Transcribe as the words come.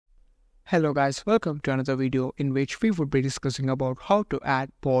Hello guys, welcome to another video in which we would be discussing about how to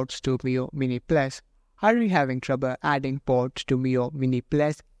add ports to Miyoo Mini Plus. Are you having trouble adding ports to Miyoo Mini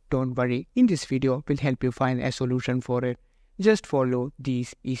Plus? Don't worry, in this video we'll help you find a solution for it. Just follow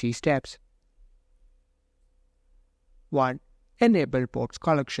these easy steps. 1. Enable ports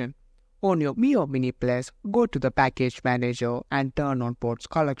collection. On your Miyoo Mini Plus, go to the package manager and turn on ports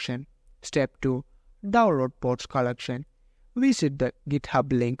collection. Step 2. Download ports collection. Visit the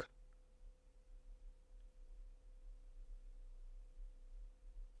GitHub link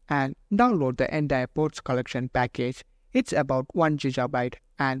and download the entire ports collection package. It's about 1 GB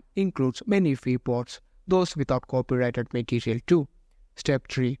and includes many free ports, those without copyrighted material too. Step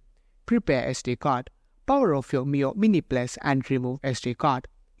 3. Prepare SD card. Power off your Miyoo Mini Plus and remove SD card.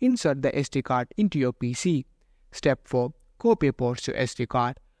 Insert the SD card into your PC. Step 4. Copy ports to SD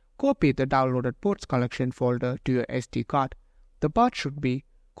card. Copy the downloaded ports collection folder to your SD card. The path should be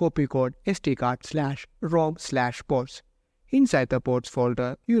copy code sdcard/rom/ports. Inside the ports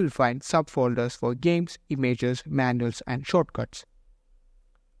folder, you will find subfolders for games, images, manuals, and shortcuts.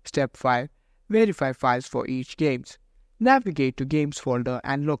 Step 5. Verify files for each game. Navigate to Games folder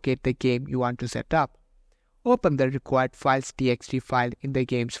and locate the game you want to set up. Open the required files.txt file in the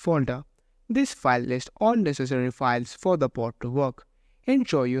Games folder. This file lists all necessary files for the port to work.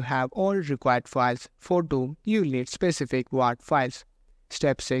 Ensure you have all required files, for whom you will need specific WARD files.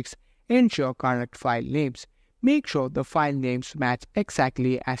 Step 6. Ensure correct file names. Make sure the file names match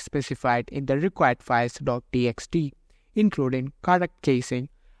exactly as specified in the required files.txt, including correct casing,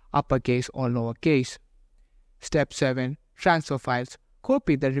 uppercase or lowercase. Step 7. Transfer files.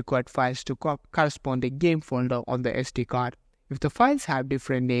 Copy the required files to corresponding game folder on the SD card. If the files have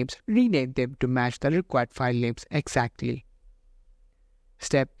different names, rename them to match the required file names exactly.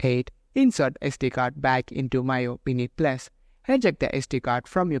 Step 8. Insert SD card back into Miyoo Mini Plus. Eject the SD card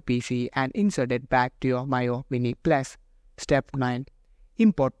from your PC and insert it back to your Miyoo Mini Plus. Step 9.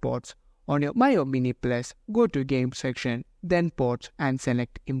 Import ports. On your Miyoo Mini Plus, go to Game section, then Ports and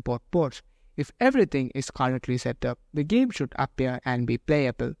select Import ports. If everything is correctly set up, the game should appear and be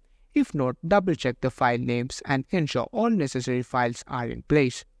playable. If not, double check the file names and ensure all necessary files are in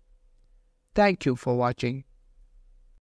place. Thank you for watching.